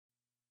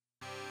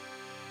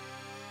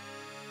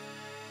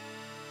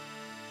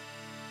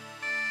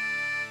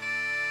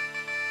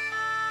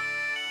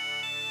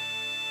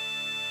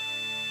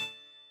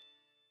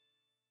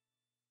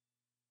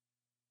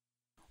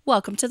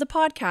Welcome to the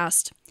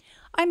podcast.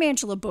 I'm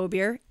Angela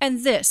Bobier,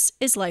 and this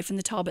is Life in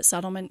the Talbot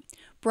Settlement,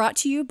 brought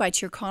to you by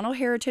Tyrconnell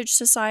Heritage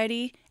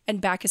Society and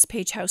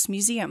Backus-Page House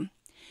Museum.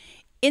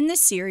 In this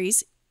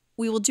series,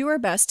 we will do our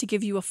best to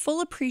give you a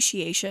full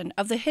appreciation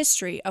of the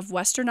history of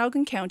Western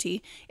Elgin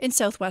County in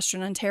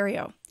southwestern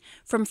Ontario,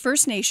 from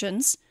First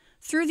Nations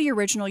through the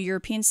original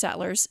European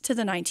settlers to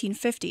the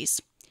 1950s.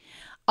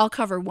 I'll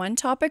cover one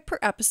topic per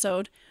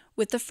episode,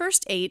 with the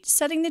first 8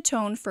 setting the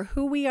tone for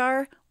who we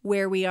are,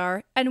 where we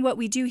are, and what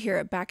we do here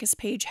at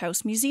Backus-Page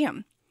House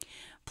Museum.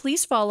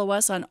 Please follow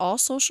us on all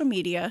social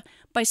media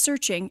by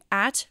searching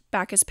at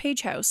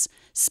Backus-Page House,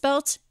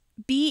 spelt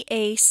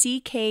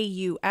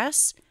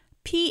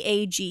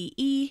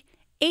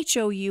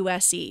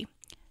BACKUSPAGEHOUSE.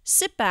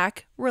 Sit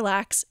back,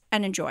 relax,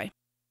 and enjoy.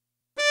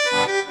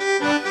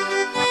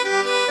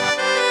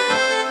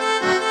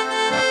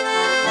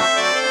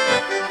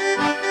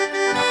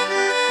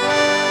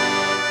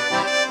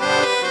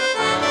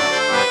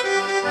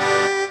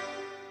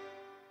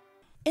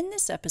 In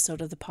this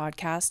episode of the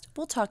podcast,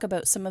 we'll talk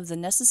about some of the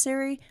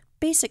necessary,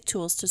 basic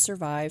tools to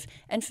survive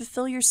and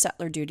fulfill your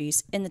settler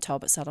duties in the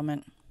Talbot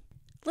settlement.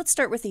 Let's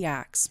start with the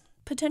axe,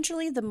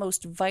 potentially the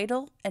most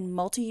vital and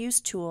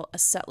multi-use tool a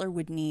settler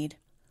would need.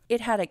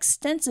 It had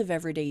extensive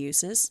everyday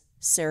uses,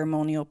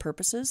 ceremonial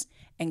purposes,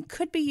 and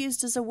could be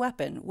used as a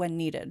weapon when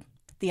needed.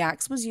 The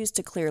axe was used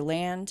to clear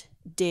land,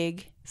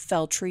 dig,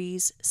 fell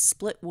trees,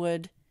 split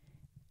wood,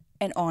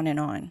 and on and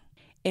on.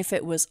 If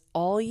it was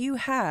all you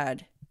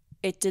had,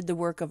 it did the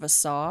work of a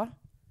saw,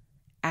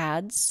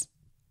 adze,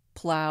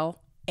 plow,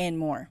 and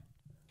more.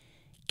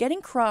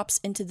 Getting crops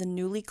into the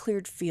newly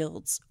cleared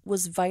fields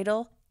was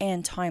vital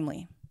and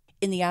timely.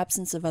 In the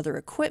absence of other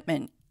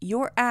equipment,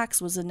 your axe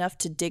was enough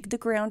to dig the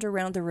ground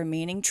around the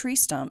remaining tree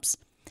stumps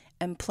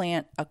and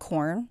plant a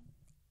corn,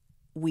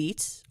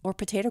 wheat, or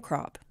potato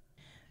crop.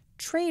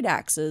 Trade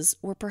axes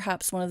were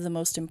perhaps one of the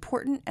most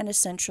important and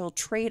essential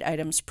trade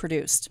items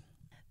produced.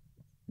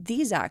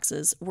 These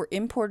axes were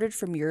imported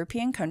from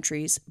European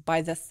countries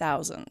by the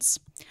thousands,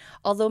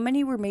 although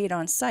many were made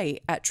on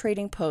site at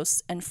trading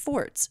posts and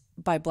forts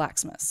by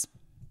blacksmiths.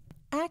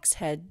 Axe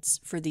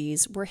heads for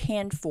these were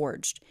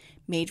hand-forged,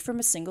 made from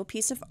a single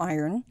piece of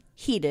iron,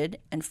 heated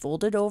and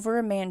folded over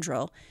a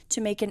mandrel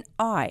to make an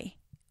eye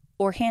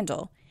or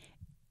handle,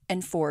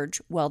 and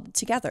forge welded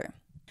together,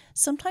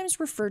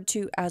 sometimes referred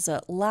to as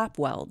a lap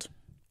weld.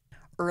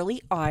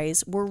 Early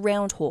eyes were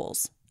round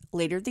holes.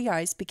 Later, the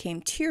eyes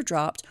became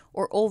teardropped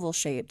or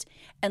oval-shaped,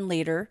 and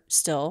later,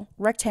 still,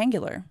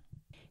 rectangular.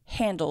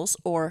 Handles,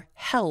 or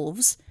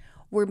helves,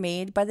 were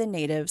made by the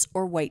natives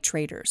or white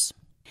traders.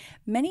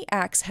 Many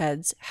axe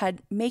heads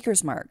had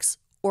maker's marks,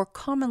 or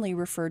commonly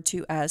referred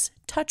to as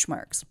touch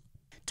marks.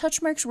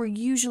 Touch marks were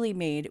usually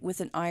made with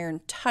an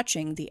iron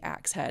touching the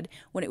axe head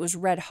when it was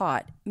red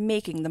hot,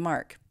 making the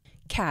mark.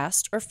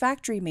 Cast or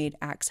factory-made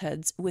axe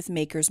heads with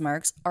maker's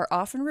marks are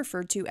often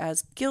referred to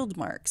as guild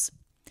marks.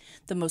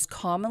 The most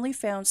commonly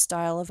found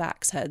style of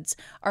axe heads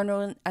are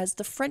known as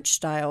the French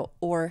style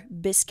or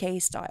Biscay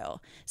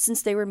style,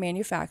 since they were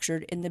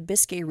manufactured in the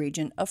Biscay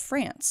region of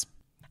France.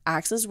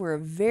 Axes were a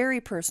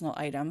very personal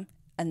item,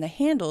 and the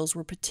handles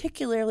were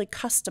particularly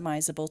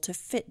customizable to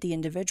fit the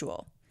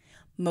individual.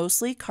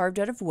 Mostly carved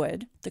out of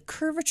wood, the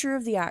curvature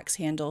of the axe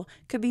handle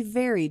could be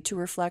varied to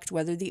reflect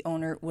whether the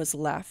owner was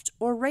left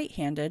or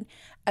right-handed,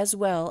 as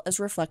well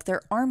as reflect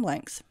their arm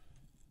length.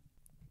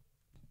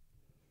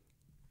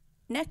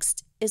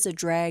 Next is a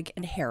drag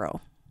and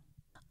harrow.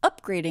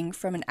 Upgrading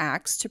from an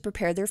axe to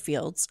prepare their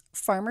fields,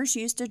 farmers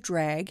used a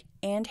drag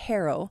and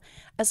harrow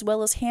as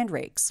well as hand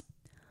rakes.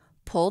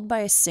 Pulled by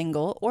a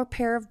single or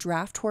pair of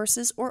draft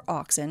horses or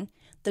oxen,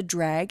 the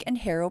drag and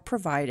harrow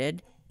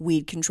provided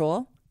weed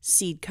control,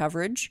 seed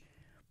coverage,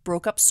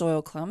 broke up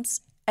soil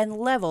clumps, and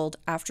leveled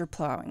after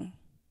plowing.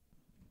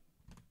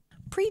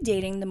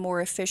 Predating the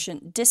more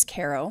efficient disc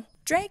harrow,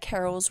 drag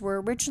harrows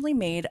were originally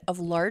made of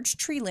large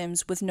tree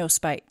limbs with no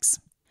spikes.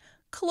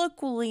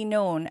 Colloquially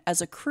known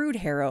as a crude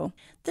harrow,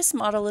 this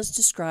model is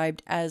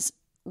described as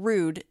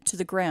rude to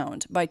the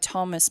ground by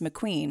Thomas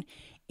McQueen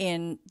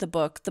in the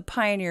book The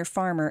Pioneer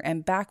Farmer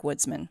and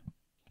Backwoodsman.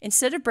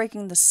 Instead of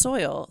breaking the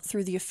soil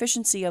through the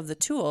efficiency of the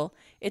tool,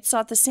 it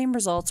sought the same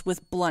results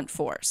with blunt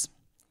force.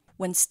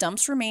 When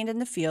stumps remained in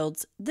the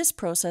fields, this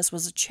process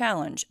was a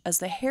challenge as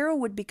the harrow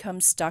would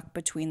become stuck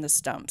between the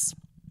stumps.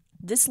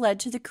 This led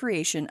to the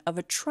creation of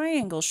a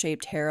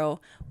triangle-shaped harrow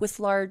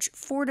with large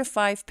 4 to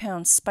 5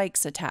 pound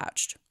spikes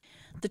attached.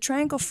 The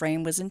triangle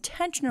frame was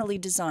intentionally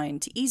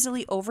designed to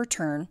easily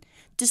overturn,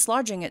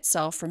 dislodging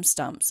itself from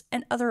stumps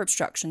and other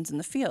obstructions in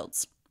the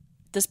fields.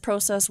 This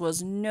process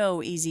was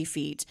no easy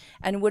feat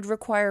and would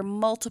require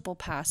multiple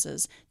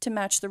passes to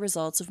match the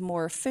results of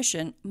more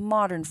efficient,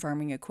 modern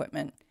farming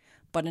equipment.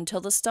 But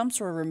until the stumps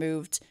were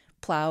removed,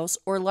 plows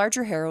or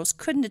larger harrows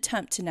couldn't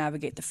attempt to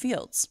navigate the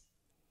fields.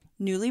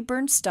 Newly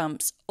burned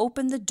stumps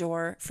opened the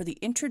door for the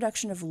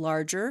introduction of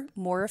larger,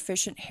 more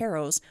efficient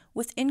harrows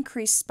with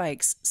increased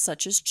spikes,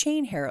 such as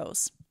chain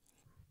harrows.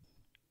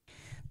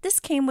 This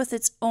came with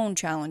its own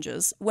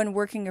challenges when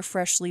working a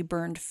freshly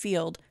burned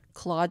field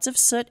Clods of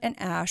soot and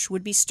ash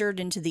would be stirred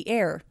into the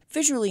air,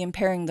 visually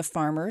impairing the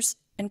farmers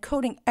and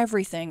coating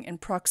everything in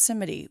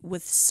proximity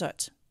with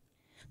soot.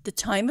 The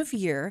time of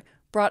year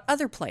brought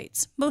other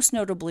plights, most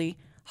notably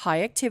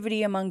high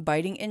activity among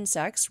biting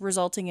insects,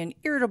 resulting in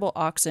irritable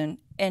oxen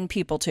and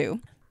people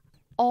too.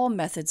 All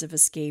methods of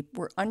escape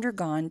were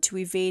undergone to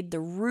evade the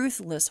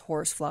ruthless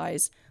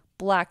horseflies,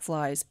 black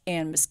flies,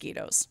 and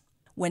mosquitoes.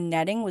 When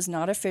netting was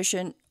not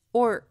efficient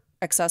or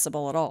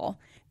accessible at all,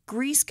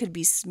 grease could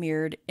be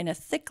smeared in a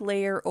thick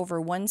layer over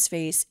one's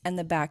face and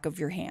the back of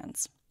your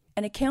hands.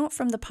 An account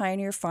from the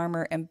pioneer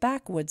farmer and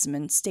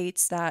backwoodsman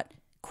states that,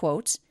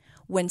 quote,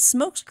 when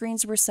smoke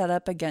screens were set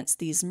up against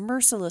these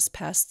merciless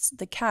pests,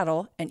 the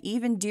cattle and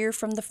even deer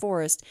from the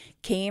forest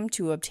came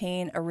to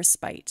obtain a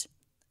respite,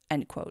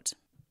 end quote.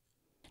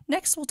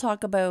 Next, we'll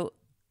talk about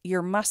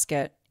your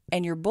musket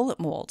and your bullet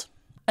mold.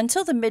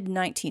 Until the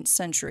mid-19th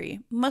century,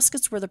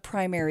 muskets were the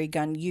primary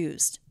gun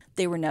used.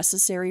 They were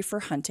necessary for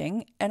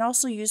hunting and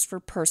also used for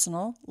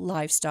personal,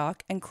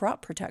 livestock, and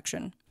crop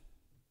protection.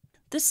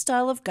 This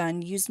style of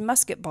gun used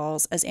musket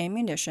balls as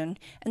ammunition,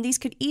 and these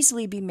could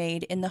easily be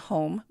made in the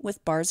home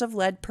with bars of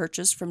lead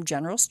purchased from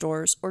general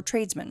stores or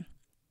tradesmen.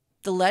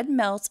 The lead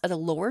melts at a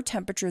lower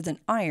temperature than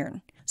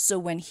iron, so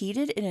when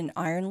heated in an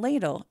iron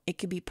ladle, it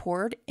could be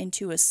poured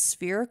into a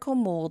spherical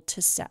mold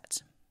to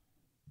set.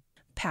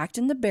 Packed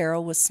in the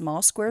barrel with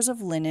small squares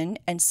of linen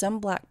and some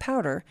black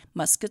powder,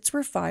 muskets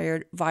were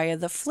fired via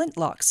the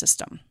flintlock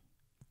system.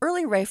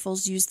 Early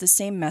rifles used the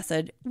same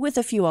method with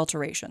a few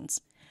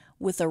alterations.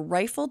 With a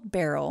rifled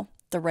barrel,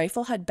 the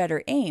rifle had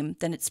better aim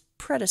than its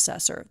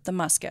predecessor, the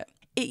musket.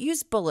 It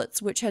used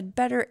bullets which had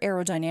better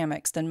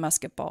aerodynamics than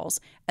musket balls,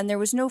 and there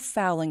was no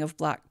fouling of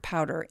black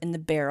powder in the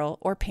barrel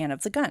or pan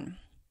of the gun.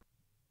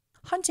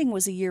 Hunting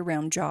was a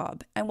year-round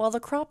job, and while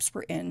the crops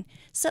were in,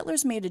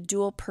 settlers made a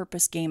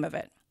dual-purpose game of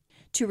it.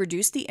 To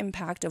reduce the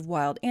impact of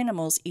wild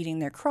animals eating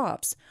their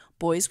crops,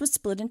 boys would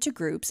split into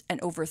groups and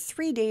over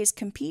 3 days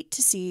compete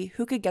to see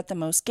who could get the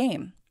most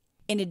game.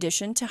 In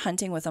addition to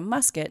hunting with a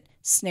musket,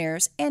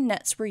 snares and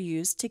nets were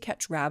used to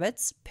catch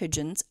rabbits,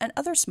 pigeons, and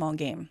other small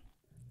game.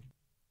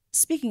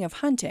 Speaking of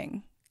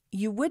hunting,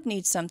 you would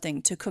need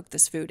something to cook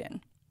this food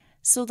in.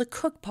 So the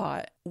cook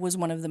pot was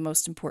one of the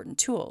most important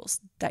tools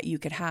that you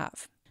could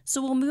have.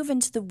 So we'll move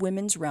into the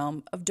women's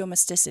realm of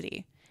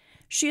domesticity.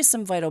 She has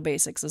some vital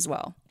basics as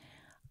well.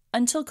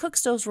 Until cook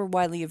stoves were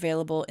widely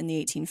available in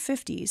the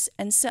 1850s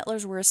and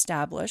settlers were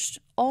established,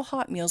 all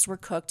hot meals were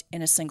cooked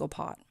in a single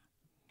pot.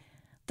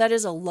 That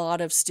is a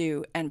lot of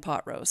stew and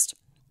pot roast.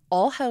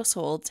 All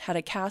households had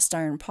a cast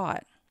iron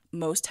pot.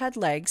 Most had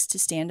legs to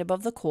stand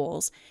above the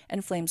coals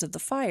and flames of the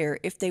fire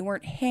if they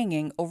weren't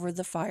hanging over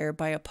the fire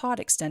by a pot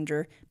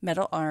extender,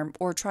 metal arm,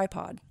 or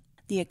tripod.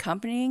 The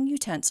accompanying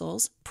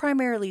utensils,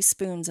 primarily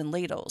spoons and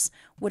ladles,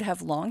 would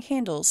have long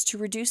handles to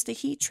reduce the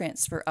heat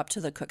transfer up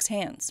to the cook's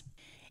hands.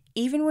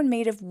 Even when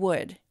made of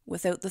wood,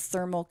 without the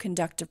thermal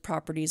conductive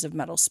properties of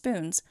metal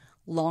spoons,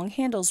 long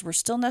handles were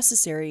still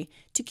necessary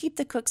to keep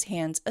the cook's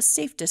hands a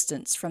safe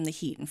distance from the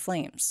heat and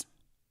flames.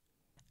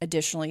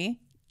 Additionally,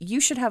 you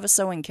should have a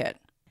sewing kit.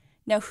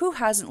 Now, who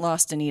hasn't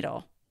lost a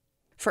needle?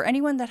 For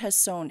anyone that has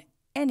sewn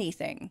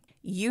anything,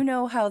 you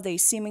know how they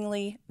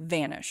seemingly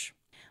vanish.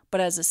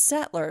 But as a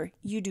settler,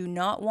 you do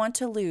not want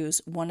to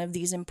lose one of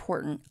these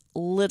important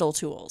little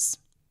tools.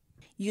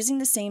 Using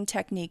the same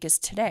technique as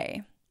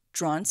today,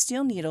 drawn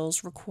steel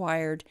needles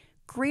required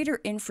greater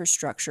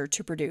infrastructure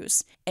to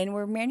produce and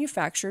were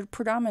manufactured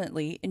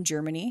predominantly in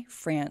Germany,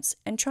 France,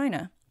 and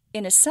China.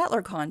 In a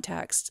settler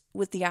context,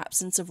 with the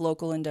absence of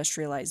local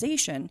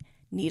industrialization,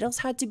 needles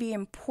had to be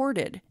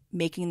imported,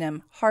 making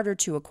them harder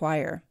to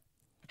acquire.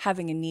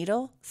 Having a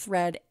needle,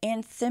 thread,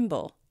 and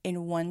thimble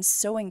in one's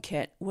sewing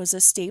kit was a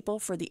staple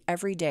for the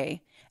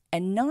everyday,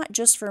 and not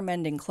just for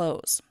mending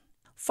clothes.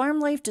 Farm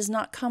life does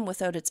not come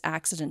without its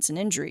accidents and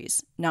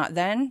injuries, not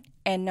then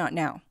and not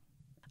now.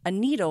 A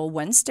needle,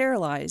 when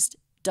sterilized,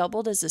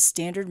 doubled as a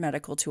standard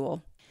medical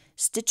tool,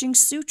 stitching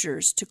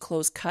sutures to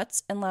close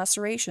cuts and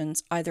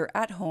lacerations either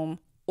at home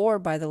or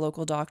by the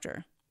local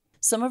doctor.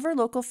 Some of our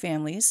local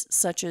families,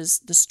 such as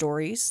the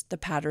Storys, the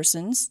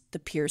Pattersons, the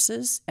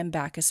Pierces, and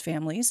Backus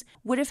families,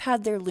 would have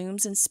had their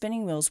looms and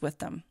spinning wheels with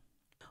them.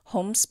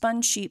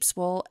 Homespun sheep's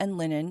wool and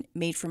linen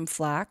made from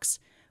flax,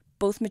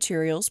 both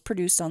materials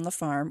produced on the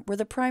farm, were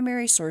the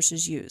primary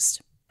sources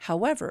used.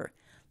 However,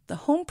 the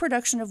home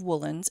production of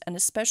woolens, and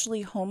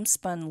especially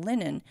homespun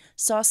linen,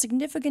 saw a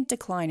significant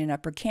decline in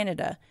Upper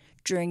Canada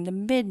during the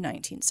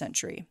mid-19th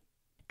century.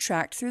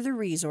 Tracked through the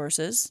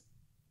resources,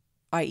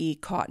 i.e.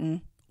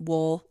 cotton,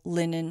 wool,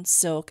 linen,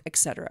 silk,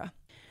 etc.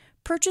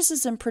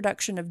 Purchases and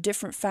production of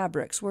different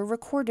fabrics were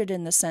recorded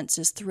in the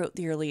census throughout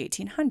the early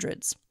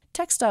 1800s.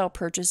 Textile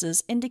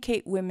purchases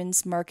indicate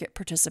women's market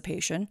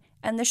participation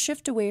and the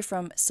shift away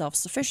from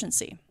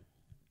self-sufficiency.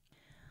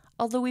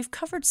 Although we've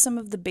covered some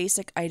of the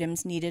basic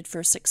items needed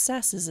for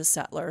success as a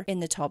settler in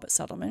the Talbot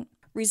settlement,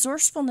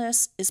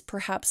 resourcefulness is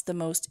perhaps the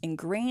most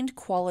ingrained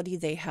quality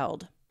they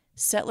held.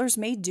 Settlers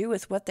made do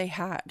with what they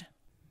had.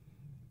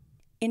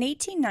 In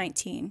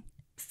 1819,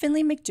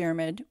 Finlay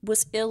McDermott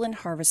was ill in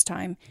harvest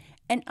time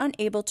and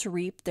unable to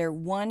reap their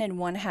 1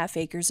 1/2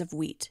 acres of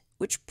wheat,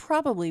 which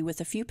probably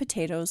with a few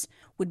potatoes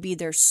would be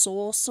their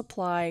sole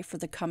supply for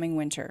the coming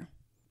winter.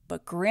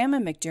 But Grandma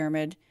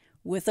McDermott,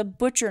 with a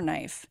butcher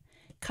knife,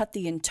 cut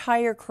the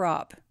entire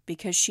crop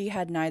because she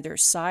had neither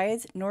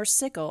scythe nor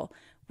sickle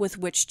with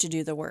which to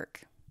do the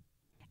work.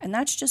 And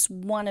that's just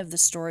one of the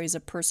stories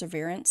of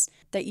perseverance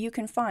that you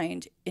can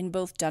find in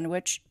both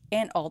Dunwich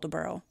and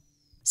Aldeburgh.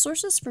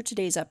 Sources for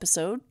today's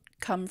episode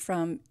come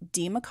from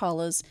D.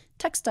 McCullough's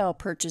Textile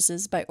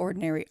Purchases by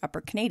Ordinary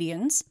Upper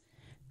Canadians,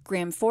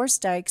 Graham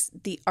Forsyth's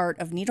The Art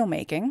of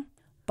Needlemaking,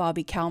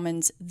 Bobby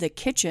Kalman's The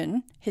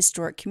Kitchen,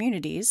 Historic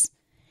Communities,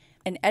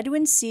 and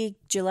Edwin C.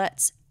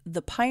 Gillette's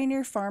The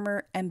Pioneer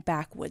Farmer and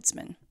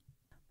Backwoodsman.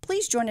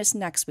 Please join us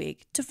next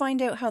week to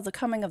find out how the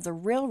coming of the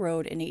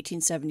railroad in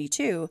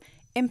 1872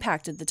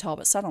 impacted the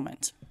Talbot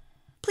settlement.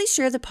 Please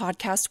share the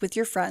podcast with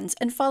your friends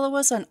and follow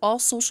us on all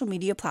social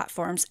media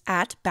platforms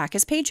at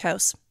Backus-Page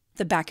House.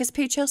 The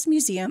Backus-Page House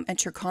Museum and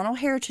Chircano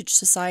Heritage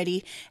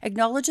Society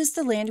acknowledges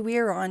the land we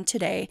are on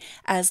today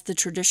as the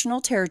traditional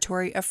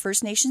territory of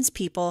First Nations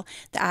people,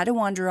 the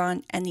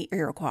Attawandaron, and the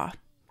Iroquois.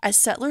 As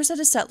settlers at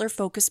a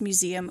settler-focused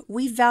museum,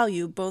 we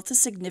value both the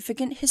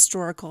significant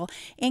historical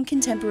and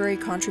contemporary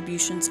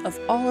contributions of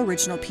all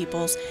original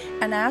peoples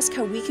and ask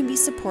how we can be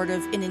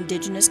supportive in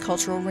Indigenous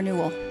cultural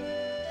renewal.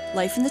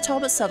 Life in the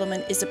Talbot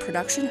Settlement is a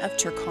production of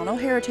Chircano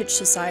Heritage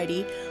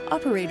Society,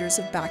 operators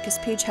of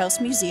Backus-Page House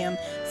Museum,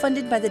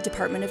 funded by the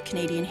Department of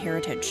Canadian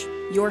Heritage.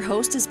 Your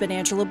host has been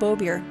Angela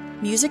Bobier.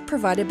 Music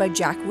provided by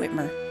Jack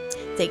Witmer.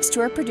 Thanks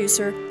to our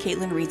producer,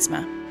 Katlyn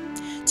Reintsma.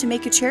 To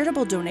make a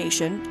charitable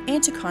donation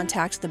and to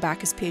contact the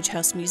Backus-Page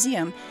House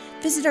Museum,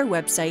 visit our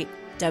website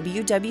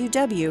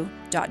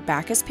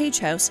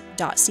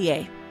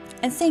www.backuspagehouse.ca.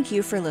 And thank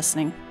you for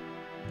listening.